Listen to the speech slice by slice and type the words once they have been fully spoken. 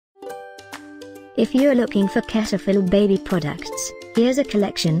If you're looking for Cetaphil baby products, here's a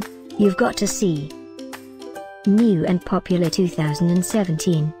collection you've got to see. New and popular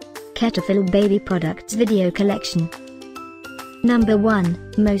 2017 Cetaphil baby products video collection. Number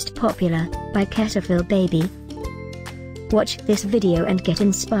 1, Most Popular, by Cetaphil Baby. Watch this video and get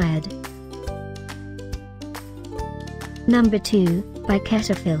inspired. Number 2, by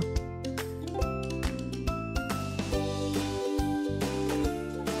Cetaphil.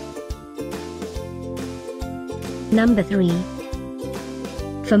 Number 3.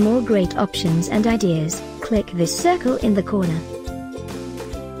 For more great options and ideas, click this circle in the corner.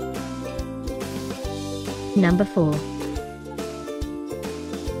 Number 4.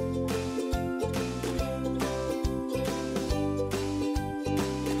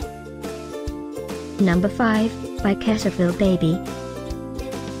 Number 5, by Cetaphil Baby.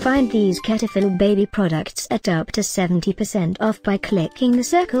 Find these Cetaphil baby products at up to 70% off by clicking the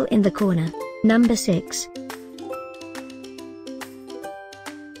circle in the corner. Number 6.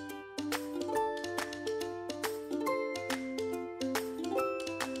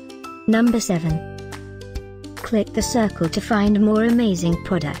 Number 7. Click the circle to find more amazing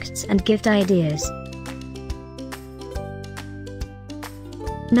products and gift ideas.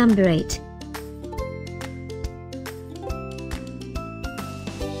 Number 8.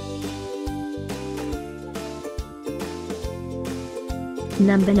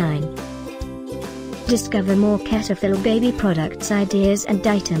 Number 9. Discover more Cetaphil baby products ideas and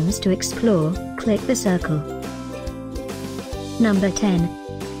items to explore, click the circle. Number 10.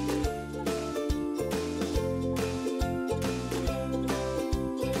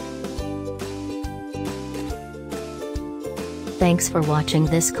 Thanks for watching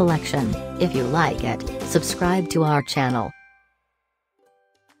this collection. If you like it, subscribe to our channel.